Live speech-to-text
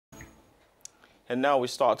And now we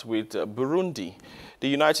start with Burundi. The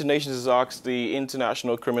United Nations has asked the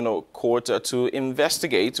International Criminal Court to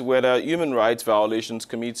investigate whether human rights violations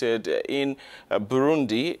committed in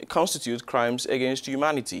Burundi constitute crimes against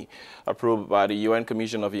humanity. A probe by the UN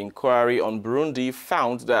Commission of Inquiry on Burundi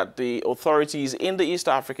found that the authorities in the East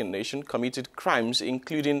African nation committed crimes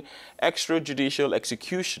including extrajudicial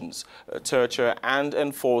executions, torture and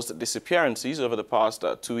enforced disappearances over the past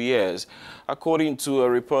 2 years. According to a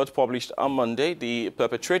report published on Monday, the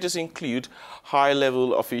perpetrators include high-level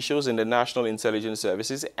officials in the National Intelligence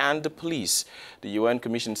Services and the police. The UN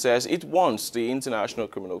Commission says it wants the International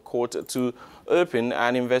Criminal Court to open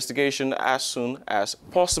an investigation as soon as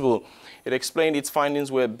possible. It explained its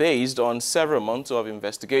findings were based on several months of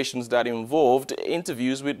investigations that involved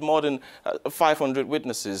interviews with more than 500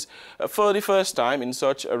 witnesses. For the first time in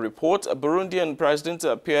such a report, Burundian President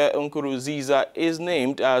Pierre Nkurunziza is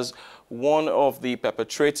named as one of the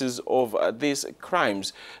perpetrators of these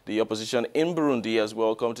crimes. The opposition in Burundi has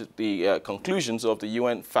welcomed the conclusions of the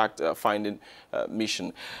UN fact-finding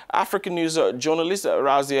mission. Africanews journalists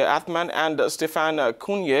Razia Athman and Stefan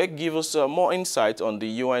Kunye give us more insight on the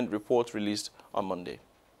UN report released on Monday.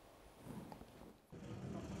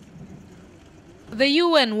 The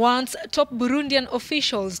UN wants top Burundian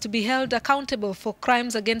officials to be held accountable for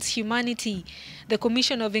crimes against humanity. The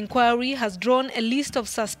Commission of Inquiry has drawn a list of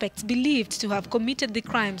suspects believed to have committed the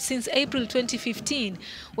crimes since April 2015,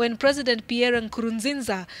 when President Pierre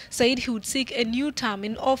Nkurunziza said he would seek a new term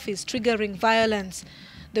in office, triggering violence.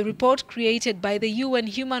 The report created by the UN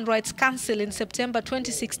Human Rights Council in September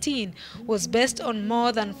 2016 was based on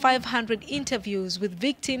more than 500 interviews with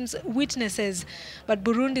victims, witnesses, but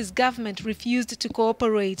Burundi's government refused to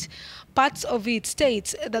cooperate. Parts of it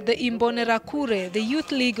states that the Imbonerakure, the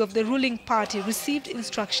youth league of the ruling party, received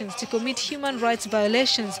instructions to commit human rights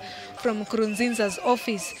violations from Nkurunziza's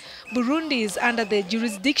office. Burundi is under the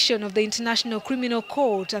jurisdiction of the International Criminal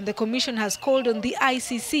Court, and the Commission has called on the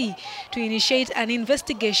ICC to initiate an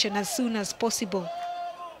investigation as soon as possible.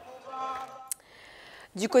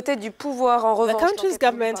 The country's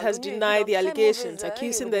government has denied the allegations,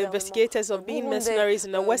 accusing the investigators of being mercenaries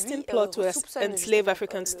in a Western plot to enslave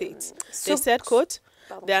African states. They said, quote,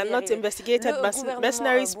 "They are not investigated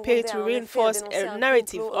mercenaries paid to reinforce a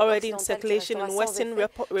narrative already in circulation in Western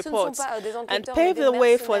reports and pave the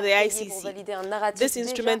way for the ICC. This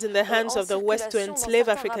instrument in the hands of the West to enslave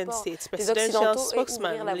African states," presidential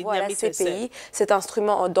spokesman National Inte said. Cet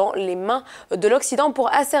instrument dans les mains de l'Occident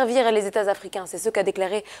pour asservir les États africains. C'est ce qu'a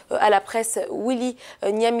déclaré à la presse Willy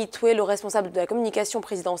Nyamitwe, le responsable de la communication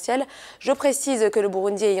présidentielle. Je précise que le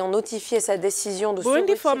Burundi ayant notifié sa décision de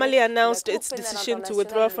Burundi formally announced its decision to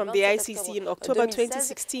withdraw from the ICC in October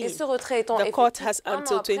 2016. The court has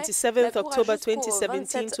until 27th October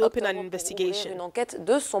 2017 to open an investigation.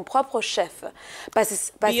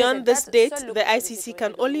 Beyond this date, the ICC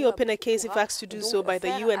can only open a case if asked to do so by the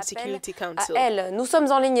UN Security Council.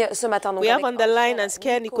 We have on the line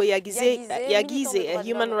Ansker Niko Yagize, a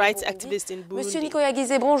human rights activist in Burundi. Monsieur Niko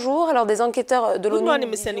Yagize, bonjour. Alors, des enquêteurs de l'ONU Good morning,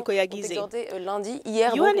 Mr. Niko Yagize.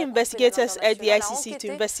 UN investigators urged the ICC to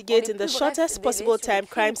investigate in the shortest possible time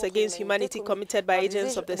crimes against humanity committed by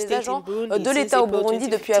agents of the state in Burundi since April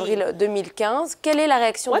 2015. Quelle est la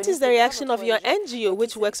réaction What is the reaction of your NGO,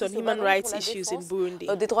 which works on human rights issues in Burundi?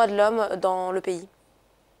 Des droits de l'homme dans le pays?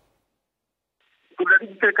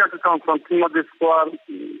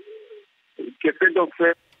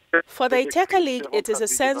 For the Iteka League, it is a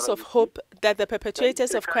sense of hope that the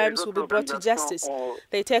perpetrators of crimes will be brought to justice.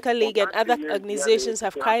 The Iteka League and other organizations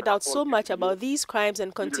have cried out so much about these crimes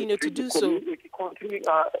and continue to do so.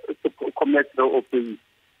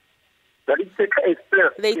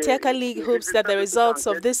 The Iteka League hopes that the results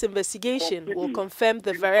of this investigation will confirm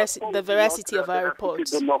the veracity of our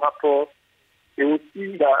reports.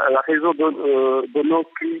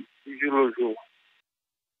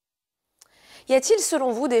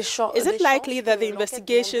 Is it likely that the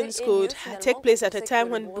investigations could take place at a time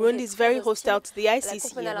when Burundi is very hostile to the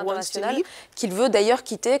ICC and wants to leave? Qu'il veut d'ailleurs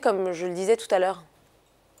quitter, comme je le disais tout à l'heure.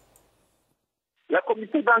 The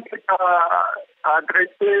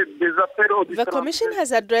Commission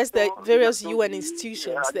has addressed the various UN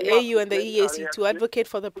institutions, the AU and the EAC, to advocate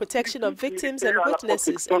for the protection of victims and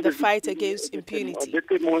witnesses in the fight against impunity.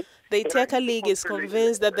 The Iteka League is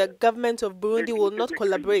convinced that the government of Burundi will not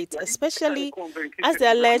collaborate, especially as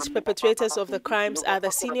the alleged perpetrators of the crimes are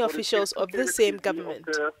the senior officials of the same government.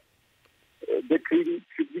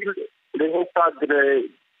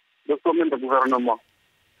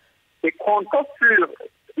 Et comptant sur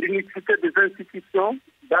l'unicité des institutions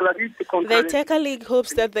The Iteka League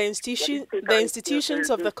hopes that the institutions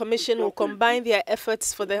of the Commission will combine their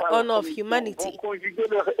efforts for the honor of humanity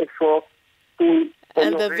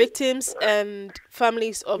and the victims and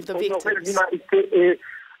families of the victims.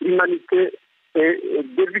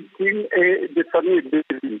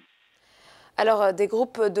 Alors, des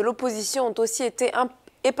groupes de l'opposition ont aussi été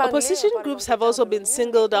Opposition groups have also been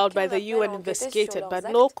singled out by the UN investigators, but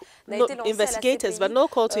no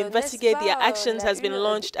call to investigate their actions has been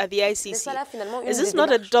launched at the ICC. Is this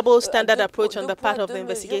not a double standard approach on the part of the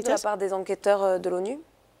investigators?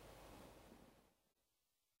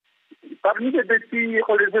 Parmi les défis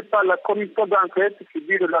relevés par la commission d'enquête,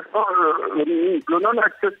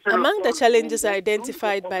 among the challenges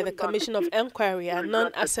identified by the Commission of Inquiry are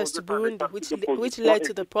non-access to Burundi, which led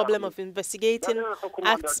to the problem of investigating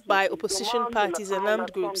acts by opposition parties and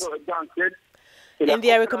armed groups. In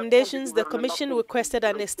their recommendations, the Commission requested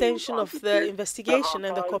an extension of the investigation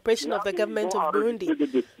and the cooperation of the government of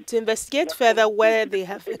Burundi to investigate further where they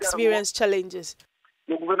have experienced challenges.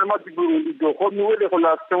 Le gouvernement du Burundi de renouer les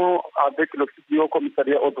relations avec le Haut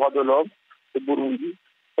Commissariat aux droits de l'homme du Burundi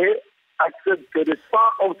et accepte que les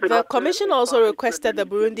 100 observateurs. The Commission also requested the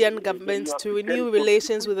Burundian government to renew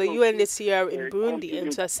relations with the UNHCR in Burundi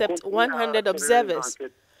and to accept 100 observers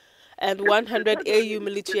and 100 AU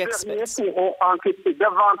military experts. Pourront enquêter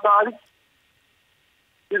davantage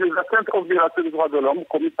sur les atteintes aux violations des droits de l'homme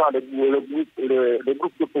commises par les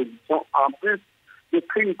groupes d'opposition en plus.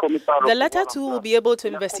 The latter too will be able to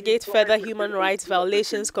investigate further human rights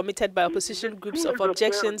violations committed by opposition groups of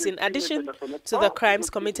objections in addition to the crimes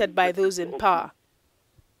committed by those in power.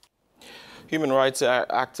 Human rights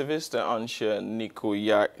activist Ansha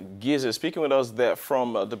Nikoya Gize speaking with us there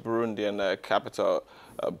from the Burundian capital,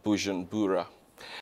 Bujumbura.